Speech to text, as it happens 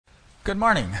Good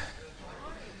morning.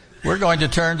 We're going to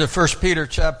turn to 1 Peter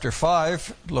chapter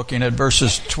 5, looking at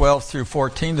verses 12 through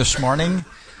 14 this morning.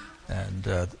 And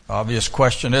the obvious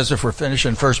question is, if we're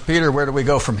finishing 1 Peter, where do we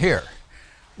go from here?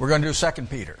 We're going to do 2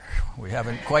 Peter. We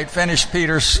haven't quite finished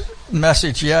Peter's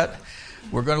message yet.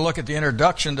 We're going to look at the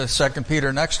introduction to 2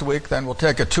 Peter next week. Then we'll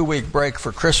take a 2-week break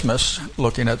for Christmas,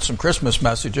 looking at some Christmas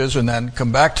messages, and then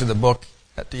come back to the book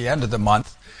at the end of the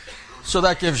month. So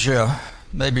that gives you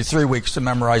maybe 3 weeks to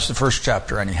memorize the first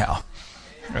chapter anyhow.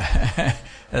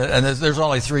 And there's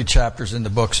only 3 chapters in the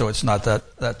book, so it's not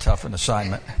that tough an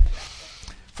assignment.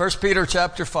 1 Peter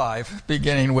chapter 5,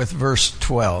 beginning with verse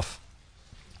 12.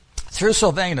 Through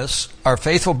Silvanus, our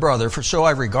faithful brother, for so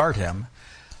I regard him,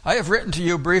 I have written to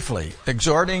you briefly,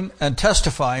 exhorting and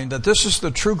testifying that this is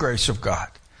the true grace of God.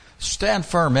 Stand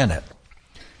firm in it.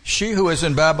 She who is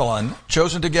in Babylon,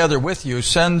 chosen together with you,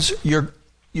 sends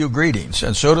you greetings,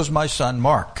 and so does my son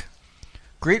Mark.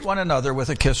 Greet one another with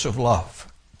a kiss of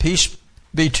love. Peace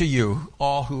be to you,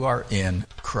 all who are in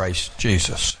Christ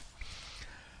Jesus.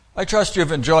 I trust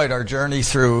you've enjoyed our journey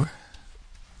through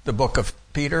the book of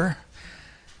Peter.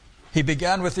 He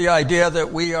began with the idea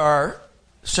that we are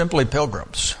simply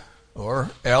pilgrims,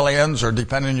 or aliens, or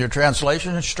depending on your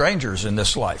translation, strangers in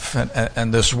this life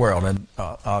and this world. And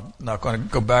I'm not going to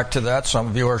go back to that. Some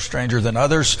of you are stranger than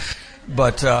others,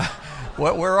 but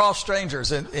we're all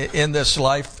strangers in this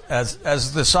life. As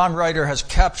the songwriter has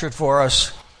captured for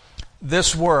us,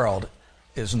 this world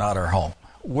is not our home.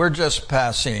 We're just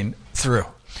passing through.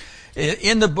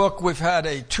 In the book, we've had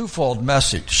a twofold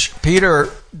message. Peter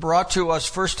brought to us,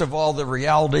 first of all, the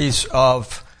realities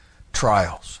of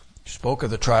trials. He spoke of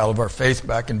the trial of our faith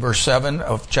back in verse 7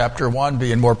 of chapter 1,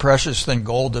 being more precious than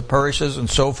gold that perishes, and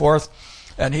so forth.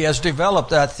 And he has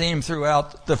developed that theme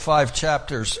throughout the 5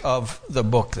 chapters of the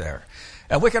book there.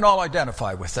 And we can all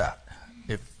identify with that.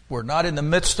 If we're not in the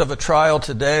midst of a trial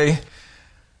today,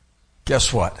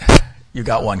 guess what? You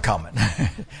got one coming.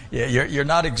 You're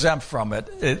not exempt from it.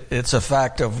 It's a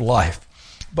fact of life.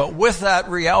 But with that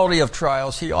reality of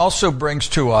trials, he also brings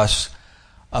to us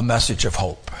a message of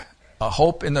hope. A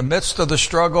hope in the midst of the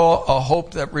struggle, a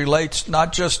hope that relates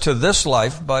not just to this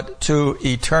life, but to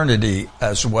eternity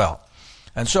as well.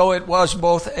 And so it was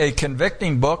both a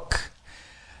convicting book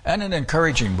and an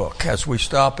encouraging book as we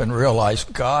stop and realize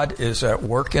God is at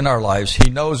work in our lives. He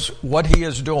knows what he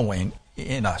is doing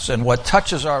in us, and what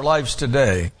touches our lives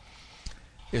today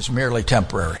is merely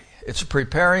temporary. It's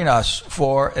preparing us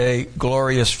for a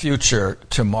glorious future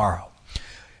tomorrow.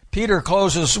 Peter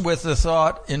closes with the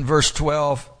thought in verse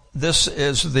 12, this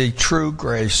is the true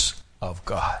grace of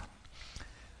God.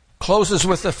 Closes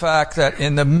with the fact that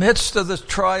in the midst of the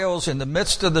trials, in the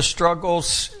midst of the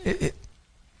struggles,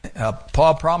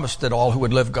 Paul promised that all who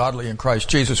would live godly in Christ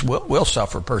Jesus will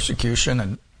suffer persecution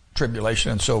and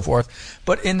tribulation and so forth.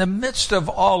 But in the midst of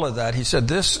all of that, he said,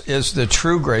 this is the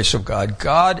true grace of God.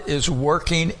 God is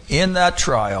working in that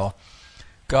trial.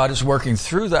 God is working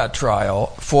through that trial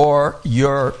for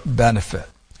your benefit.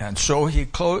 And so he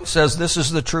says, this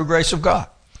is the true grace of God.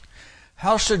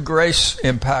 How should grace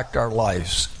impact our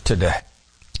lives today?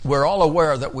 We're all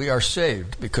aware that we are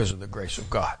saved because of the grace of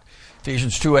God.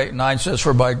 Ephesians 2:8-9 says,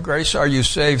 for by grace are you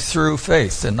saved through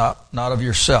faith, and not of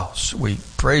yourselves. We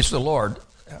praise the Lord,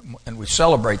 and we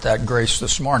celebrate that grace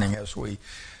this morning as we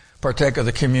partake of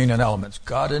the communion elements.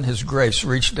 God in his grace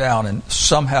reached down and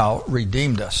somehow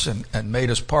redeemed us and made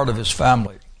us part of his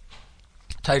family.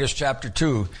 Titus chapter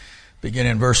 2,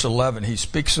 beginning in verse 11, he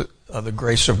speaks of the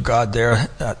grace of God there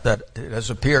that it has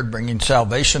appeared, bringing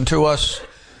salvation to us.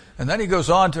 And then he goes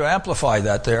on to amplify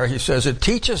that there. He says it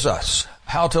teaches us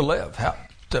how to live,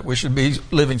 that we should be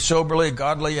living soberly,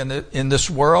 godly in this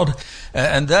world.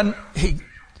 And then he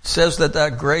says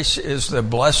that grace is the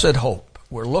blessed hope.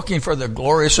 We're looking for the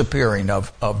glorious appearing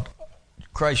of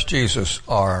Christ Jesus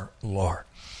our Lord.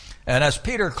 And as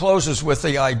Peter closes with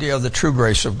the idea of the true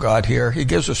grace of God here, he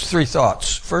gives us 3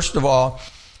 thoughts. First of all,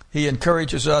 he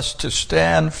encourages us to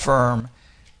stand firm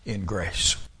in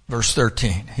grace. Verse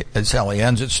 13 is how he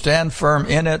ends it. Stand firm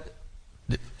in it.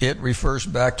 It refers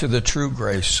back to the true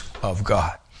grace of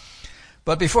God.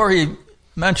 But before he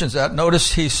mentions that,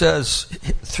 notice he says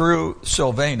through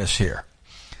Silvanus here.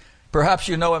 Perhaps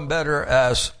you know him better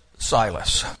as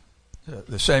Silas,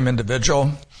 the same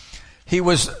individual. He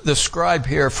was the scribe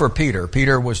here for Peter.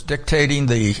 Peter was dictating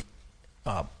the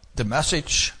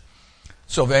message.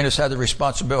 Silvanus had the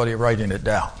responsibility of writing it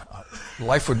down.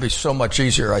 Life would be so much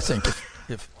easier, I think,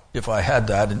 if I had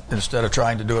that instead of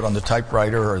trying to do it on the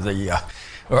typewriter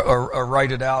or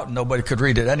write it out and nobody could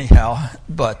read it anyhow.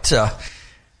 But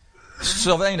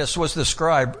Silvanus was the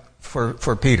scribe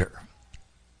for Peter.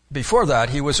 before that,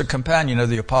 he was a companion of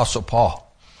the Apostle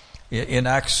Paul. In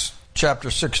Acts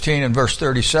chapter 16 and verse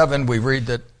 37, we read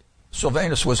that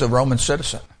Silvanus was a Roman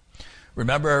citizen.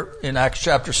 Remember, in Acts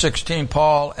chapter 16,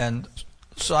 Paul and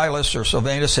Silas or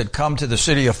Silvanus had come to the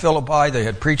city of Philippi. They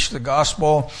had preached the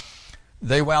gospel.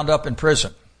 They wound up in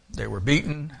prison. They were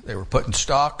beaten. They were put in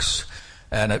stocks.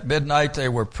 And at midnight, they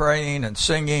were praying and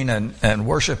singing and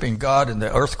worshiping God, and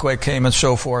the earthquake came and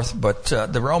so forth. But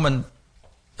the Roman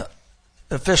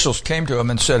officials came to him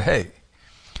and said, hey,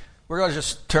 we're going to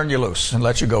just turn you loose and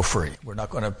let you go free. We're not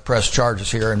going to press charges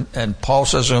here. And Paul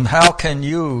says to him, how can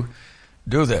you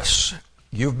do this?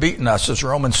 You've beaten us as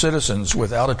Roman citizens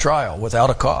without a trial, without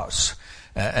a cause.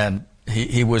 And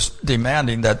he was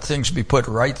demanding that things be put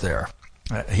right there.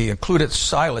 He included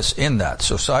Silas in that.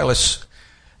 So Silas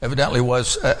evidently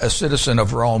was a citizen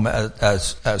of Rome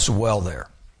as well there.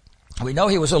 We know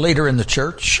he was a leader in the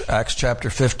church. Acts chapter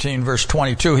 15, verse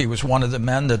 22, he was one of the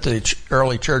men that the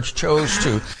early church chose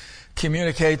to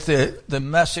communicate the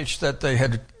message that they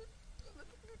had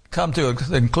come to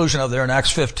the conclusion of there in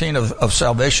Acts 15 of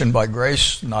salvation by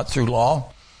grace, not through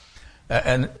law.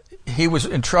 And he was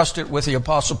entrusted with the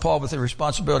Apostle Paul with the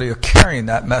responsibility of carrying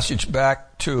that message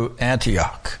back to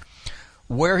Antioch.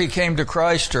 Where he came to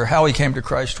Christ or how he came to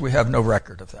Christ, we have no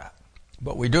record of that.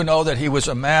 But we do know that he was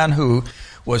a man who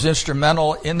was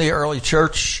instrumental in the early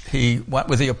church. He went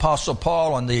with the Apostle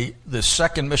Paul on the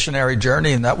second missionary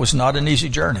journey, and that was not an easy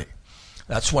journey.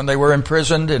 That's when they were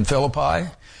imprisoned in Philippi.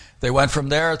 They went from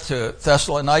there to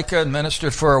Thessalonica and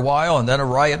ministered for a while, and then a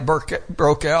riot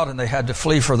broke out, and they had to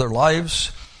flee for their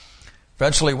lives.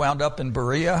 Eventually wound up in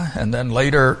Berea, and then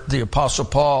later the Apostle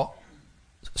Paul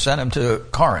sent him to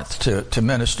Corinth to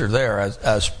minister there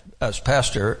as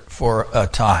pastor for a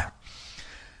time.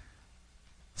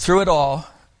 Through it all,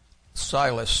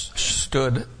 Silas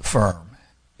stood firm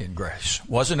in grace.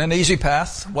 Wasn't an easy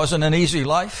path, wasn't an easy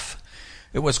life.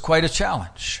 It was quite a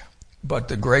challenge, but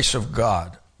the grace of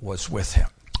God was with him.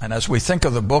 And as we think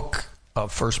of the book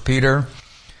of 1 Peter,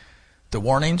 the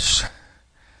warnings,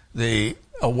 the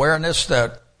awareness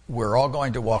that we're all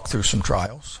going to walk through some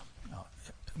trials.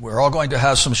 We're all going to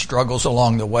have some struggles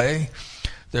along the way.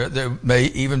 There may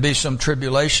even be some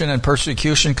tribulation and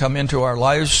persecution come into our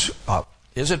lives.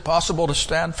 Is it possible to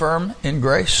stand firm in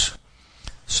grace?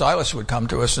 Silas would come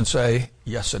to us and say,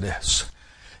 yes, it is.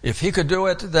 If he could do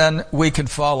it, then we can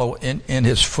follow in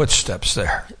his footsteps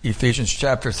there. Ephesians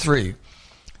chapter 6,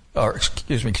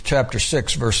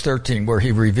 verse 13, where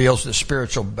he reveals the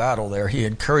spiritual battle there. He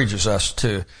encourages us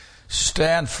to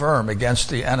stand firm against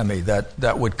the enemy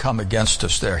that would come against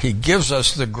us there. He gives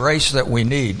us the grace that we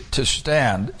need to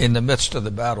stand in the midst of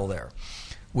the battle there.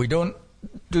 We do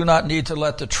not need to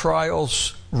let the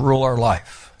trials rule our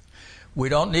life. We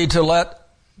don't need to let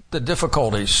the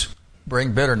difficulties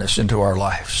bring bitterness into our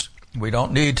lives. We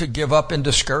don't need to give up in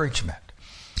discouragement.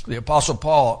 The Apostle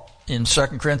Paul in 2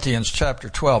 Corinthians chapter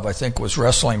 12, I think, was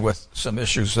wrestling with some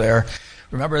issues there.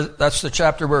 Remember, that's the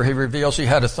chapter where he reveals he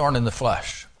had a thorn in the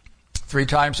flesh. 3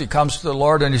 times he comes to the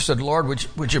Lord and he said, Lord,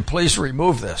 would you please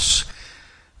remove this?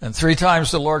 And 3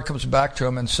 times the Lord comes back to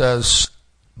him and says,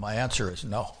 my answer is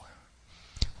no.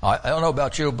 I don't know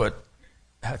about you, but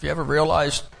have you ever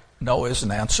realized no is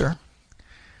an answer?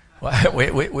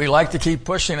 We like to keep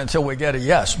pushing until we get a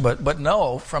yes, but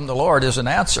no from the Lord is an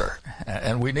answer.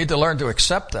 And we need to learn to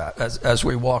accept that as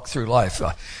we walk through life.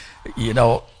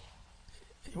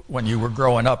 When you were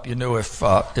growing up, you knew if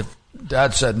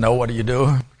Dad said no, what do you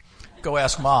do? Go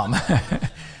ask Mom.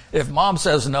 If Mom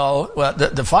says no, well,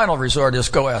 the final resort is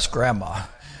go ask Grandma.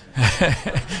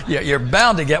 You're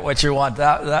bound to get what you want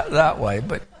that way,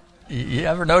 but you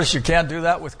ever notice you can't do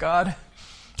that with God?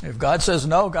 If God says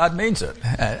no, God means it,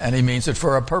 and he means it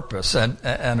for a purpose and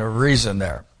a reason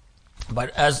there.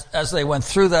 But as they went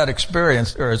through that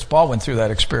experience, or as Paul went through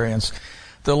that experience,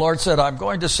 the Lord said, I'm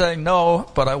going to say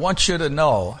no, but I want you to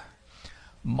know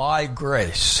my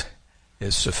grace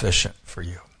is sufficient for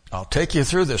you. I'll take you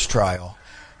through this trial,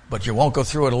 but you won't go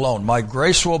through it alone. My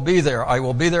grace will be there. I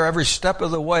will be there every step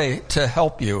of the way to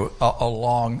help you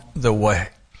along the way.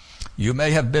 You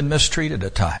may have been mistreated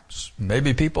at times.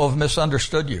 Maybe people have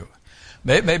misunderstood you.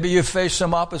 Maybe you face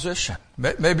some opposition.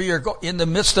 Maybe you're in the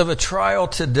midst of a trial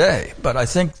today. But I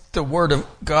think the Word of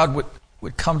God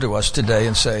would come to us today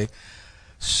and say,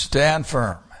 stand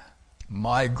firm.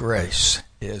 My grace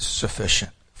is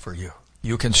sufficient for you.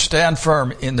 You can stand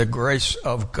firm in the grace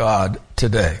of God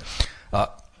today.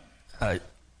 I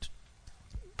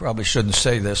probably shouldn't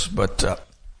say this, but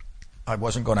I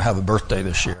wasn't going to have a birthday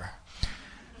this year.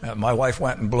 My wife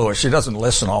went and blew it. She doesn't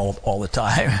listen all the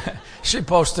time. She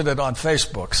posted it on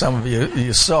Facebook. Some of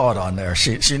you saw it on there.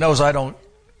 She knows I don't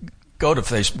go to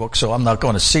Facebook, so I'm not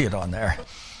going to see it on there.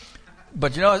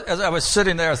 But as I was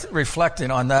sitting there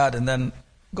reflecting on that and then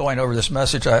going over this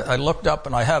message, I looked up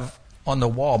and I have on the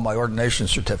wall my ordination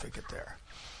certificate there.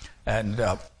 And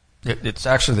it's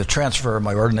actually the transfer of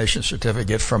my ordination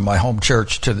certificate from my home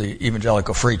church to the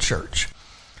Evangelical Free Church.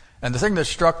 And the thing that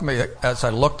struck me as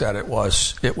I looked at it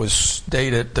was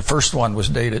dated, the first one was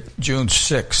dated June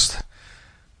 6th,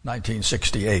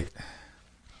 1968.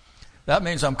 That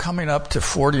means I'm coming up to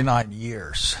 49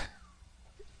 years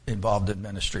involved in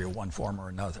ministry of one form or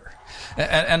another.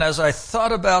 And as I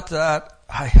thought about that,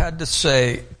 I had to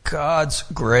say, God's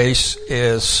grace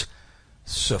is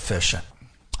sufficient.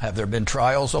 Have there been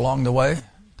trials along the way?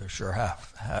 There sure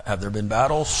have. Have there been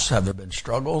battles? Have there been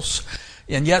struggles?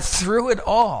 And yet through it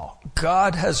all,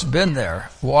 God has been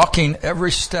there, walking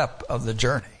every step of the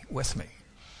journey with me.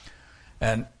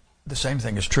 And the same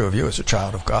thing is true of you as a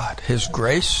child of God. His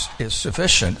grace is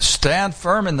sufficient. Stand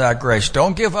firm in that grace.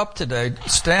 Don't give up today.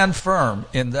 Stand firm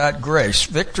in that grace.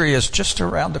 Victory is just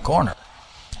around the corner.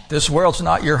 This world's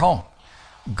not your home.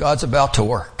 God's about to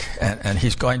work, and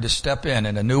He's going to step in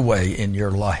a new way in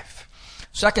your life.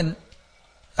 Second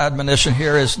admonition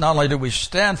here is not only do we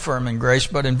stand firm in grace,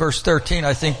 but in verse 13,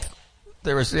 I think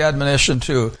there is the admonition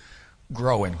to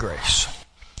grow in grace.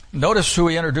 Notice who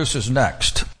he introduces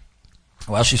next.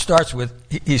 Well, he starts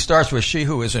with she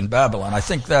who is in Babylon. I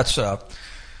think that's a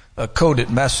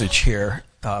coded message here.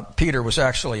 Peter was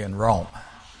actually in Rome.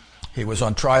 He was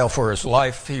on trial for his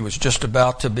life. He was just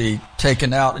about to be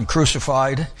taken out and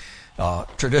crucified.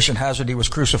 Tradition has it he was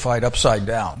crucified upside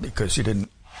down because he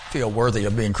didn't feel worthy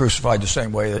of being crucified the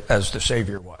same way as the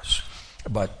Savior was.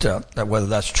 But whether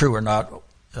that's true or not,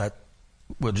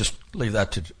 we'll just leave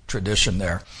that to tradition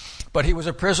there. But he was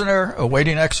a prisoner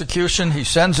awaiting execution. He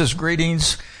sends his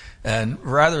greetings, and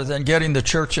rather than getting the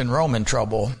church in Rome in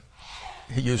trouble,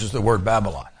 he uses the word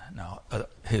Babylon. Now,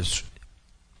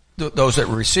 those that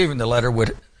were receiving the letter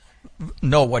would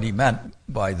know what he meant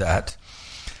by that.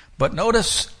 But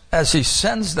notice, as he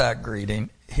sends that greeting,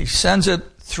 he sends it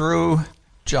through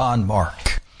John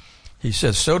Mark. He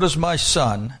says, so does my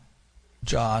son,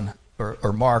 John,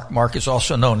 or Mark. Mark is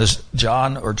also known as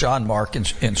John or John Mark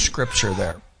in Scripture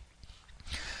there.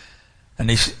 And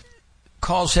he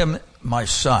calls him my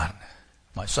son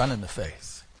in the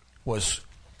faith. Was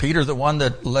Peter the one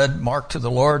that led Mark to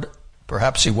the Lord?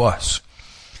 Perhaps he was.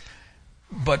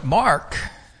 But Mark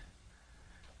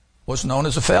was known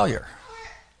as a failure.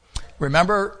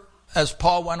 Remember, as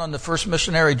Paul went on the first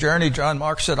missionary journey, John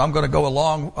Mark said, I'm going to go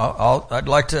along. I'd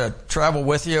like to travel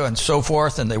with you and so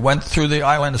forth. And they went through the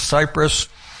island of Cyprus,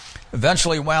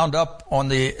 eventually wound up on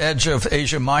the edge of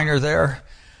Asia Minor there.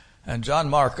 And John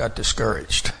Mark got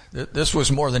discouraged. This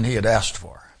was more than he had asked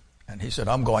for. And he said,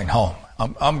 I'm going home.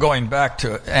 I'm going back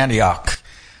to Antioch.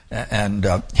 And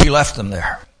he left them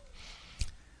there.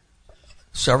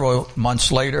 Several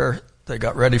months later, they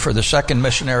got ready for the second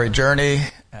missionary journey,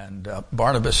 and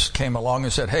Barnabas came along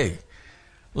and said, hey,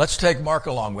 let's take Mark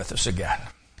along with us again.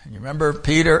 And you remember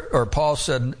Paul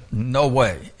said, no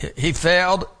way. He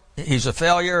failed. He's a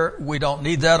failure. We don't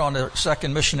need that on the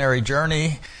second missionary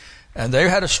journey. And they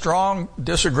had a strong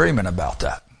disagreement about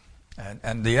that.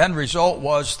 And the end result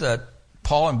was that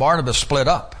Paul and Barnabas split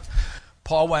up.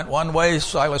 Paul went one way,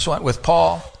 Silas went with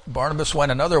Paul, Barnabas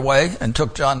went another way and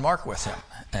took John Mark with him.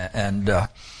 And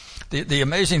the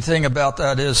amazing thing about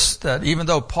that is that even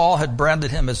though Paul had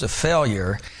branded him as a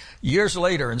failure, years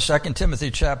later in 2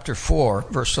 Timothy chapter 4,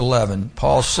 verse 11,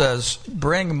 Paul says,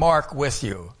 bring Mark with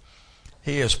you.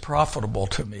 He is profitable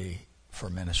to me for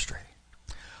ministry.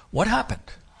 What happened?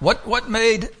 What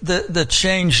made the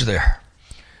change there?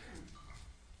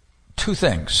 Two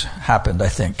things happened, I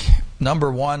think.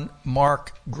 Number one,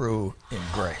 Mark grew in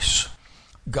grace.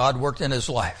 God worked in his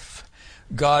life.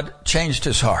 God changed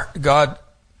his heart. God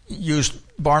used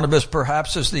Barnabas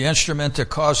perhaps as the instrument to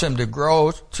cause him to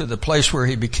grow to the place where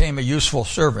he became a useful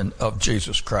servant of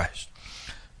Jesus Christ.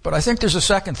 But I think there's a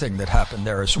second thing that happened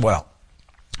there as well.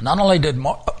 Not only did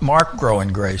Mark grow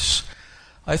in grace,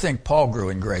 I think Paul grew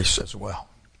in grace as well.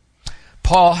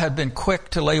 Paul had been quick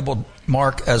to label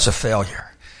Mark as a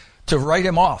failure, to write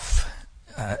him off,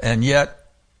 and yet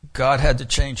God had to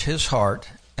change his heart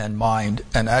and mind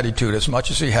and attitude as much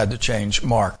as he had to change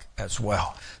Mark as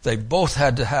well. They both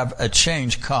had to have a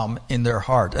change come in their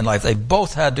heart and life. They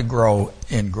both had to grow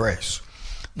in grace.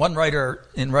 One writer,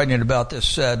 in writing about this,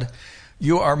 said,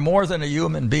 you are more than a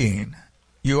human being.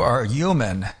 You are a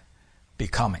human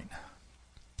becoming.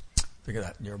 Think of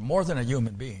that. You're more than a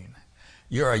human being.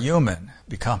 You're a human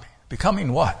becoming.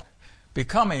 Becoming what?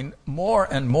 Becoming more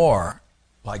and more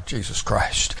like Jesus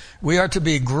Christ. We are to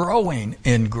be growing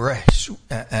in grace.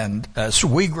 And as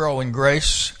we grow in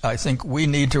grace, I think we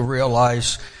need to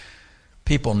realize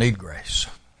people need grace.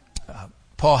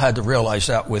 Paul had to realize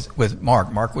that with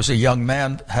Mark. Mark was a young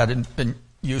man, hadn't been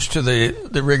used to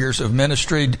the rigors of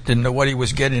ministry, didn't know what he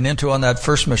was getting into on that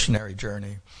first missionary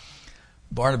journey.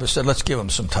 Barnabas said, let's give him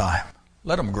some time.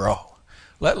 Let him grow.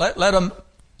 Let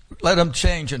him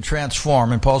change and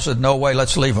transform. And Paul said, no way,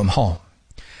 let's leave him home.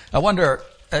 I wonder,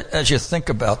 as you think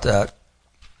about that,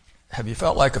 have you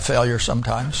felt like a failure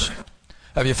sometimes?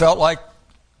 Have you felt like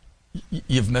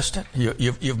you've missed it?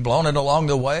 You've blown it along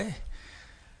the way?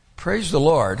 Praise the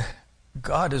Lord,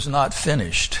 God is not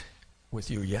finished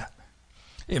with you yet.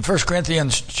 In 1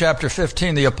 Corinthians chapter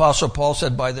 15, the Apostle Paul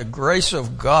said, by the grace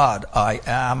of God, I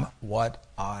am what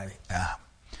I am.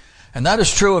 And that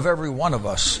is true of every one of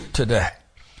us today.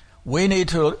 We need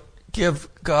to give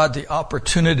God the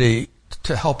opportunity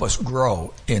to help us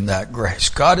grow in that grace.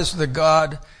 God is the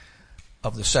God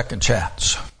of the second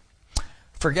chance.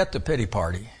 Forget the pity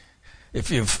party. If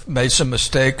you've made some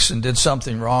mistakes and did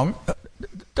something wrong,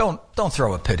 don't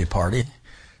throw a pity party.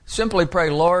 Simply pray,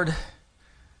 Lord,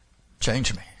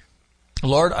 change me.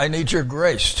 Lord, I need your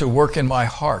grace to work in my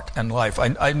heart and life.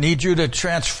 I need you to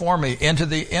transform me into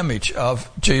the image of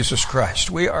Jesus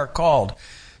Christ. We are called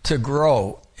to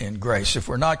grow in grace. If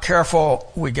we're not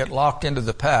careful, we get locked into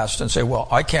the past and say, well,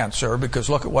 I can't serve because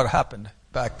look at what happened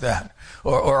back then.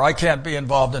 Or I can't be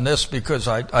involved in this because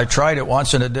I tried it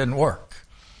once and it didn't work.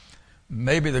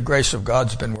 Maybe the grace of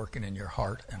God's been working in your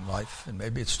heart and life, and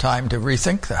maybe it's time to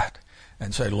rethink that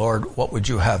and say, Lord, what would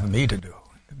you have me to do?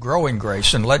 Grow in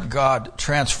grace and let God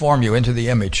transform you into the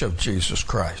image of Jesus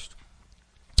Christ.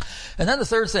 And then the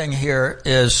third thing here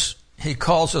is he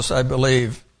calls us, I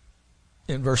believe,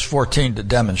 in verse 14 to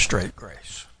demonstrate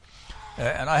grace.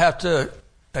 And I have to,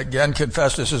 again,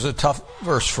 confess this is a tough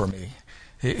verse for me.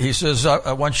 He says,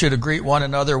 I want you to greet one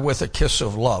another with a kiss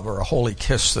of love, or a holy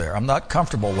kiss there. I'm not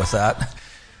comfortable with that.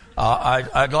 I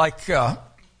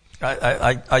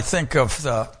think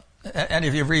of any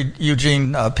of you read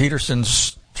Eugene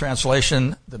Peterson's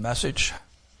translation, The Message?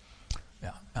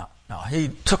 Yeah. No, he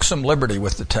took some liberty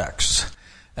with the text,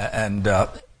 and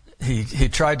he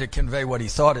tried to convey what he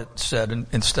thought it said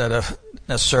instead of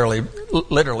necessarily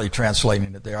literally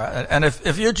translating it there. And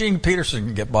if Eugene Peterson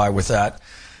can get by with that,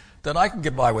 then I can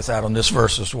get by with that on this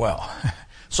verse as well.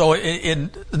 So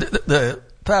in the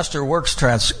Pastor Works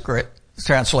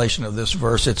translation of this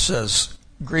verse, it says,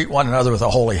 greet one another with a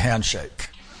holy handshake.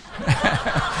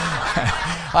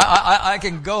 I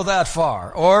can go that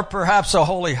far, or perhaps a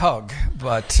holy hug,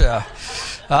 but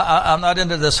I'm not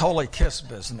into this holy kiss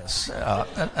business.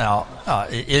 Now,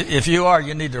 if you are,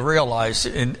 you need to realize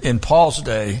in Paul's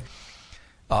day,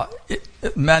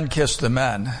 men kissed the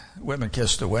men, women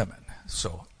kissed the women.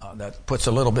 So that puts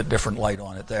a little bit different light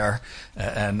on it there.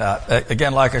 And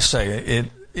again, like I say,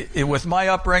 with my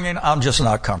upbringing, I'm just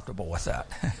not comfortable with that.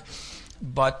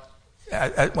 But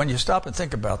when you stop and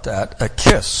think about that, a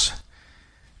kiss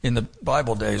in the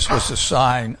Bible days was a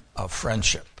sign of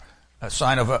friendship, a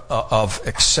sign of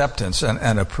acceptance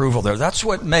and approval there. That's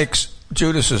what makes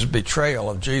Judas's betrayal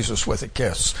of Jesus with a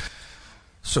kiss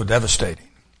so devastating.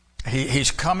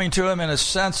 He's coming to him in a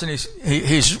sense, and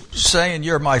he's saying,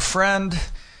 you're my friend,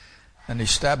 and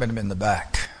he's stabbing him in the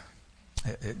back.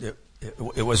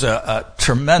 It was a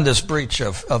tremendous breach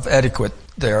of etiquette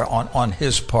there on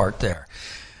his part there.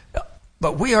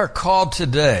 But we are called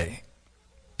today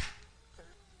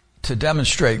to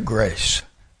demonstrate grace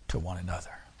to one another,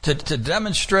 to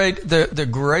demonstrate the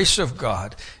grace of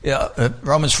God.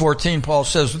 Romans 14, Paul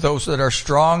says, those that are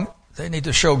strong, they need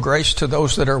to show grace to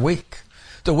those that are weak.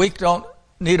 The weak don't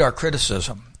need our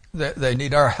criticism. They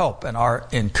need our help and our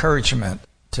encouragement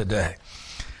today.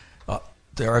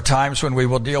 There are times when we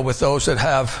will deal with those that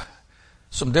have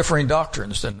some differing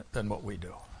doctrines than what we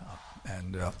do.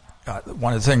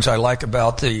 One of the things I like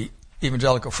about the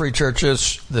evangelical free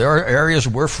churches, there are areas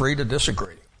we're free to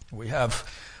disagree. We have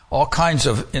all kinds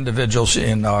of individuals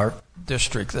in our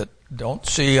district that don't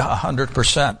see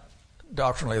 100%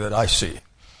 doctrinally that I see.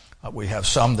 We have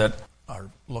some that are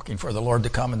looking for the Lord to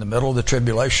come in the middle of the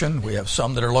tribulation. We have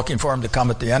some that are looking for him to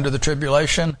come at the end of the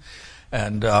tribulation.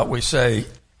 And we say,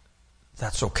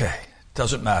 that's okay.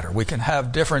 Doesn't matter. We can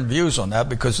have different views on that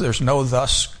because there's no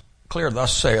clear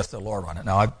thus saith the Lord on it.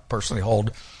 Now, I personally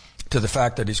hold to the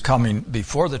fact that he's coming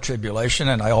before the tribulation,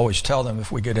 and I always tell them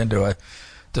if we get into a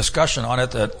discussion on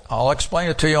it that I'll explain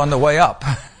it to you on the way up.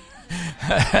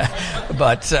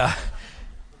 But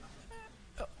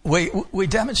we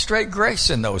demonstrate grace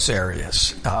in those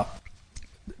areas.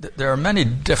 There are many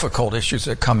difficult issues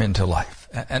that come into life.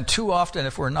 And too often,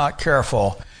 if we're not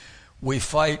careful, we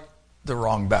fight the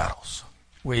wrong battles.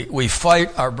 We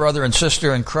fight our brother and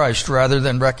sister in Christ rather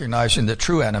than recognizing the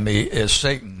true enemy is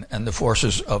Satan and the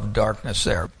forces of darkness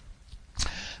there.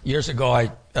 Years ago,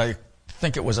 I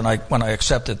think it was when I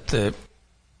accepted the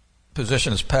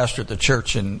position as pastor at the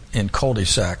church in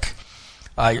Cul-de-sac,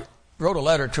 I wrote a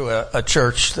letter to a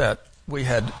church that we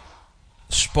had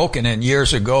spoken in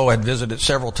years ago, had visited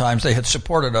several times. They had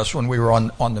supported us when we were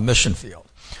on the mission field.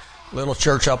 Little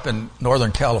church up in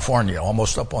Northern California,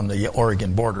 almost up on the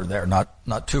Oregon border there,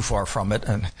 not too far from it,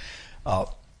 and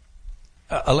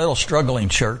a little struggling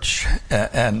church.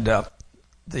 And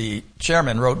the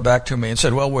chairman wrote back to me and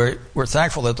said, well, we're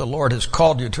thankful that the Lord has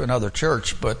called you to another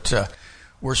church, but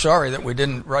we're sorry that we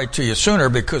didn't write to you sooner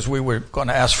because we were going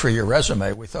to ask for your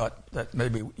resume. We thought that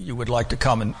maybe you would like to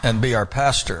come and be our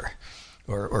pastor.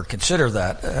 Or consider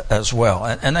that as well.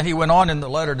 And then he went on in the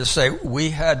letter to say, we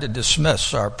had to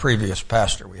dismiss our previous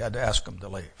pastor. We had to ask him to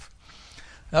leave.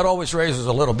 That always raises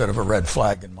a little bit of a red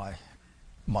flag in my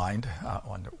mind. I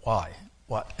wonder why.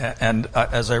 What? And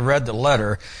as I read the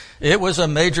letter, it was a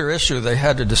major issue they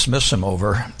had to dismiss him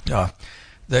over.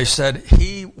 They said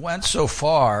he went so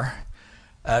far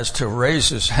as to raise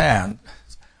his hand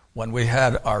when we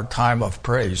had our time of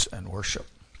praise and worship.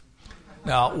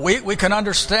 Now, we can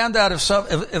understand that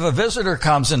if a visitor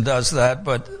comes and does that,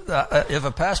 but if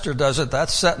a pastor does it,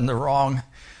 that's sending the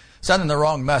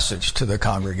wrong message to the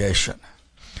congregation.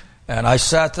 And I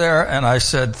sat there and I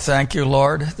said, thank you,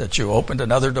 Lord, that you opened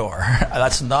another door.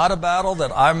 That's not a battle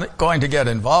that I'm going to get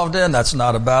involved in. That's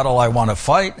not a battle I want to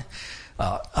fight.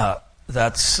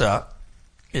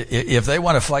 If they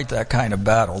want to fight that kind of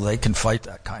battle, they can fight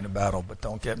that kind of battle, but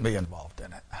don't get me involved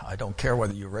in it. I don't care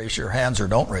whether you raise your hands or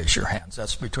don't raise your hands.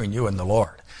 That's between you and the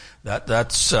Lord.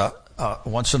 That's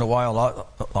once in a while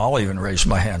I'll even raise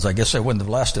my hands. I guess I wouldn't have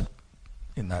lasted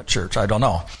in that church. I don't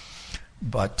know.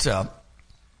 But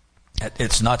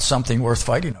it's not something worth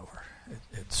fighting over.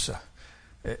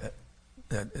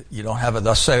 You don't have a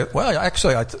thus saith. Well,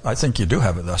 actually, I think you do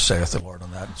have a thus saith the Lord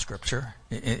on that in Scripture.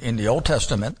 In the Old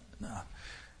Testament,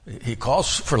 he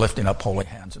calls for lifting up holy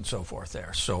hands and so forth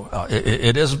there. So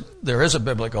there is a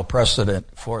biblical precedent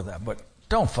for that. But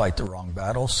don't fight the wrong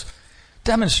battles.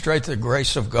 Demonstrate the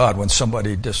grace of God when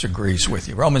somebody disagrees with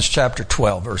you. Romans chapter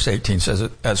 12, verse 18 says,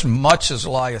 as much as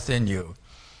lieth in you,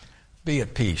 be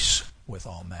at peace with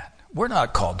all men. We're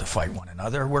not called to fight one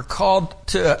another. We're called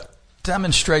to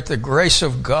demonstrate the grace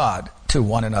of God to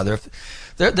one another.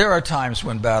 There are times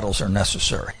when battles are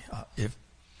necessary.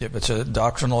 If it's a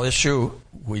doctrinal issue,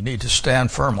 we need to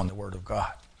stand firm on the Word of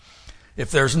God.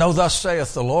 If there's no thus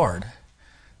saith the Lord,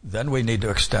 then we need to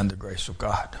extend the grace of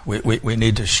God. We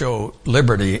need to show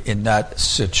liberty in that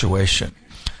situation.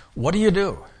 What do you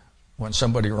do when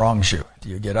somebody wrongs you? Do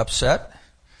you get upset?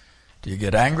 Do you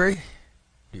get angry?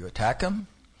 Do you attack them?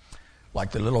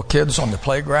 Like the little kids on the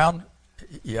playground?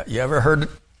 You ever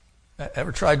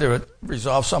tried to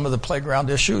resolve some of the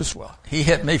playground issues? Well, he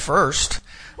hit me first.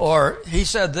 Or he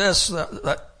said this,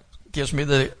 that gives me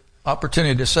the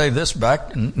opportunity to say this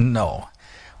back. No.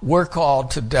 We're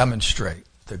called to demonstrate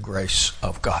the grace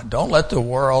of God. Don't let the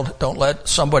world, don't let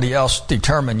somebody else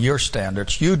determine your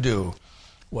standards. You do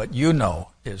what you know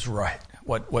is right,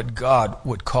 what God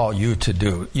would call you to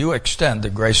do. You extend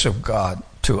the grace of God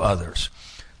to others,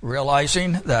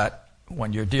 realizing that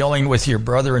when you're dealing with your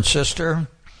brother and sister,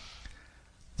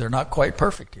 they're not quite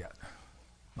perfect yet.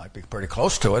 Might be pretty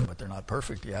close to it, but they're not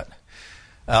perfect yet.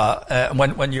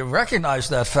 When you recognize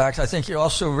that fact, I think you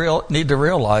also need to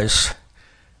realize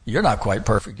you're not quite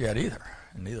perfect yet either,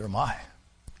 and neither am I.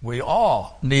 We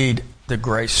all need the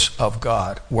grace of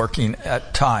God working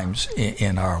at times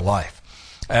in our life.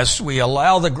 As we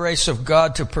allow the grace of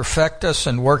God to perfect us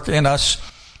and work in us,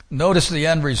 notice the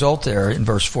end result there in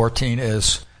verse 14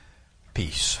 is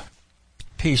peace.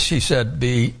 Peace, he said,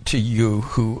 be to you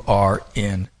who are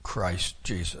in Christ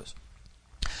Jesus.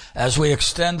 As we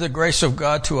extend the grace of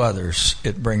God to others,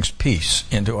 it brings peace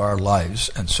into our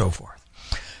lives and so forth.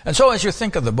 And so as you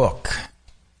think of the book,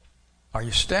 are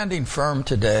you standing firm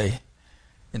today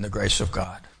in the grace of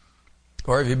God?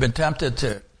 Or have you been tempted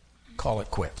to call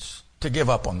it quits, to give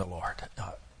up on the Lord?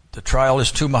 The trial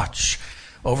is too much.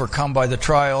 Overcome by the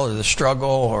trial or the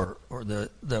struggle or the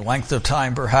length of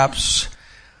time perhaps.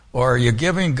 Or are you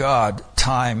giving God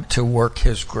time to work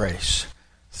His grace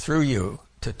through you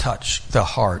to touch the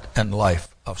heart and life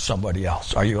of somebody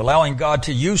else? Are you allowing God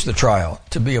to use the trial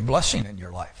to be a blessing in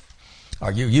your life?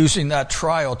 Are you using that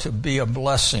trial to be a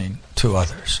blessing to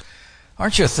others?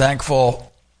 Aren't you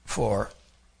thankful for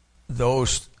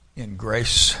those in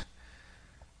grace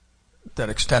that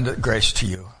extended grace to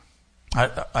you?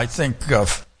 I think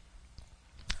of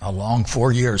a long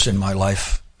 4 years in my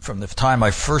life from the time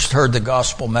I first heard the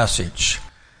gospel message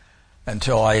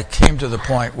until I came to the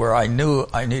point where I knew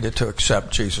I needed to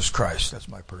accept Jesus Christ as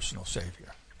my personal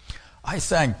Savior. I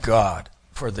thank God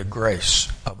for the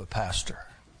grace of a pastor,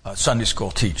 a Sunday school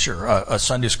teacher, a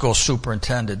Sunday school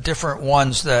superintendent, different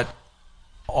ones that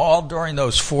all during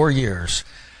those 4 years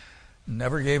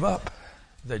never gave up.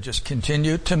 They just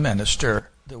continued to minister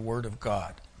the Word of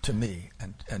God to me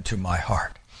and to my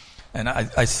heart. And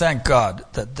I thank God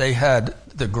that they had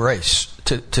the grace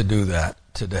to do that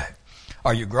today.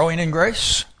 Are you growing in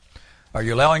grace? Are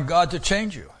you allowing God to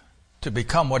change you to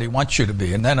become what He wants you to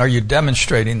be? And then are you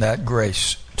demonstrating that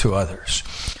grace to others?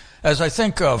 As I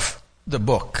think of the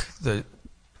book, the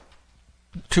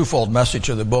twofold message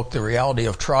of the book, the reality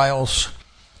of trials,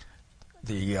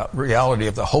 the reality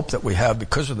of the hope that we have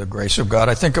because of the grace of God,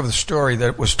 I think of the story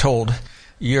that was told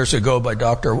years ago by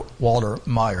Dr. Walter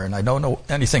Maier. And I don't know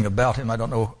anything about him. I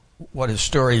don't know what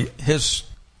his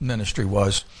ministry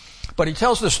was. But he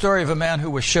tells the story of a man who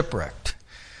was shipwrecked.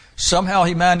 Somehow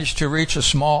he managed to reach a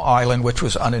small island which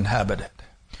was uninhabited.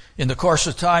 In the course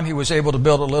of time, he was able to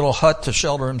build a little hut to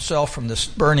shelter himself from the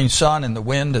burning sun and the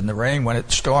wind and the rain when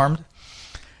it stormed.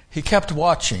 He kept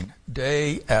watching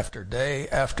day after day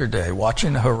after day,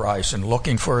 watching the horizon,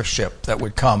 looking for a ship that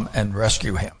would come and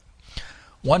rescue him.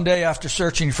 One day, after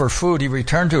searching for food, he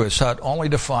returned to his hut only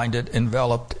to find it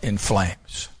enveloped in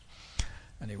flames.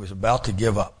 And he was about to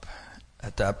give up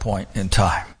at that point in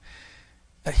time.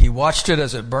 He watched it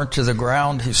as it burnt to the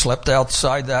ground. He slept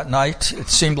outside that night. It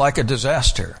seemed like a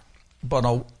disaster. But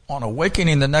on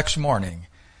awakening the next morning,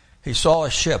 he saw a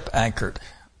ship anchored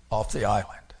off the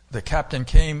island. The captain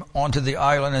came onto the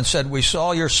island and said, "We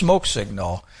saw your smoke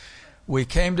signal. We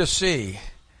came to see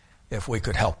if we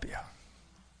could help you."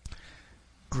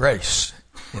 Grace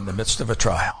in the midst of a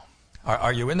trial.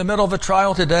 Are you in the middle of a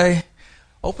trial today?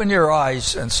 Open your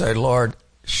eyes and say, "Lord,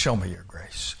 show me your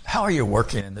grace. How are you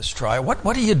working in this trial? What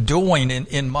are you doing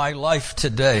in my life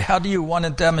today? How do you want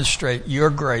to demonstrate your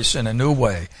grace in a new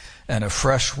way and a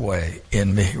fresh way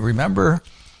in me?" Remember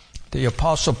the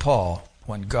Apostle Paul,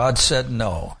 when God said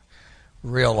no,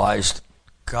 realized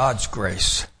God's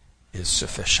grace is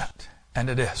sufficient. And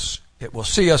it is. It will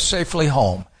see us safely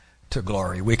home to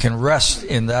glory. We can rest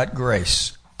in that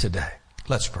grace today.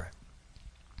 Let's pray.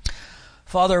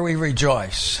 Father, we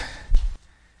rejoice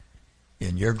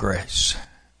in your grace.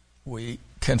 We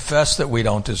confess that we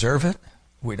don't deserve it.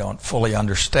 We don't fully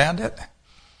understand it.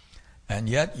 And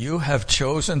yet you have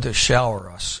chosen to shower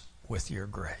us with your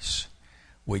grace.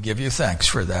 We give you thanks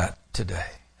for that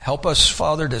today. Help us,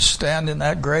 Father, to stand in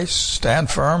that grace,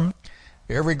 stand firm,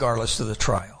 irregardless of the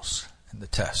trials and the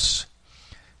tests.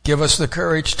 Give us the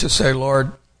courage to say,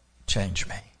 "Lord, change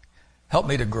me. Help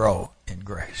me to grow in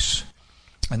grace."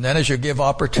 And then as you give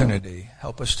opportunity,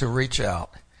 help us to reach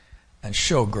out and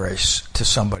show grace to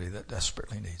somebody that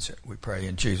desperately needs it. We pray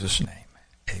in Jesus' name.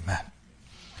 Amen.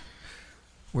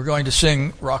 We're going to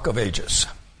sing Rock of Ages.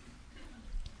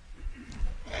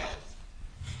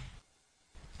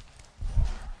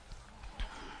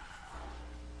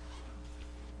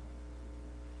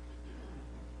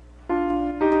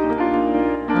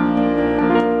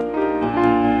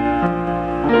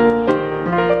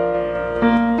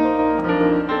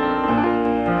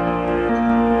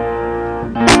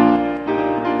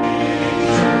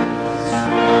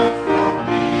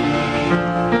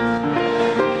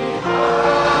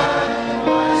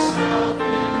 Myself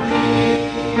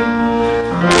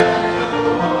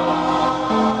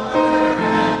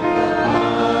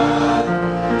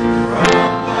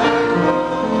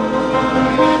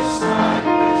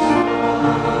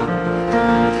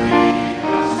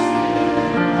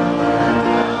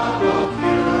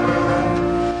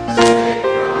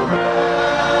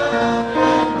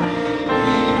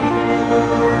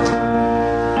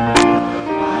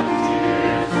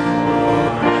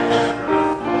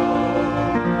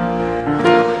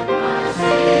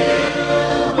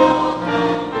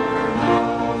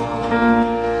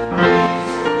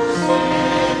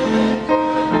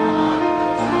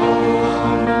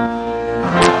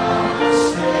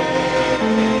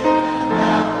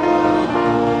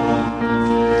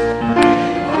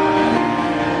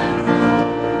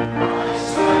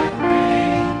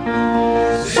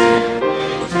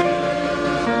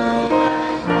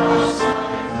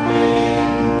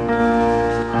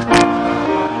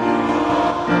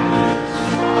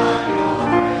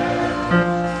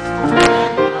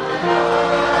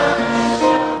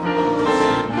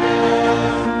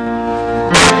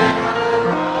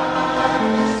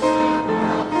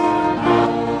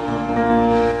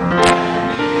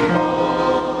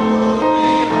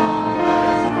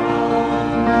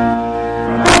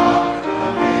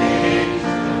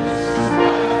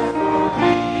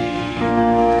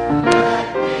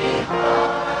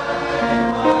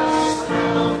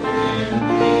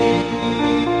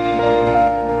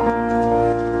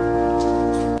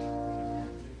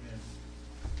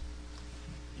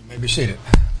seated.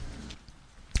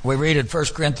 We read in 1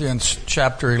 Corinthians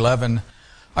chapter 11,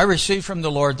 I received from the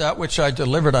Lord that which I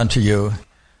delivered unto you,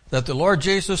 that the Lord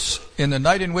Jesus, in the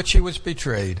night in which he was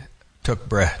betrayed, took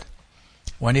bread.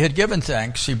 When he had given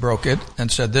thanks, he broke it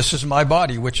and said, This is my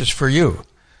body, which is for you.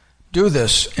 Do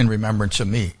this in remembrance of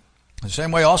me. The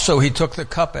same way also he took the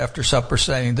cup after supper,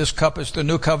 saying, This cup is the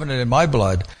new covenant in my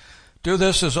blood. Do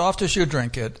this as oft as you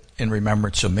drink it in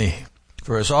remembrance of me.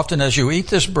 For as often as you eat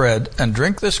this bread and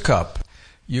drink this cup,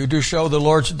 you do show the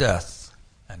Lord's death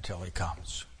until he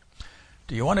comes.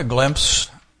 Do you want a glimpse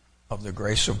of the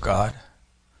grace of God?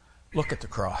 Look at the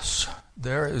cross.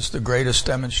 There is the greatest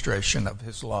demonstration of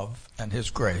his love and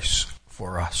his grace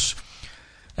for us.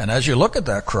 And as you look at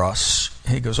that cross,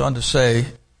 he goes on to say,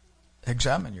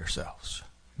 examine yourselves.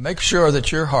 Make sure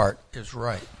that your heart is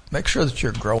right. Make sure that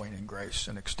you're growing in grace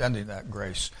and extending that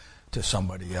grace to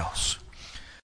somebody else.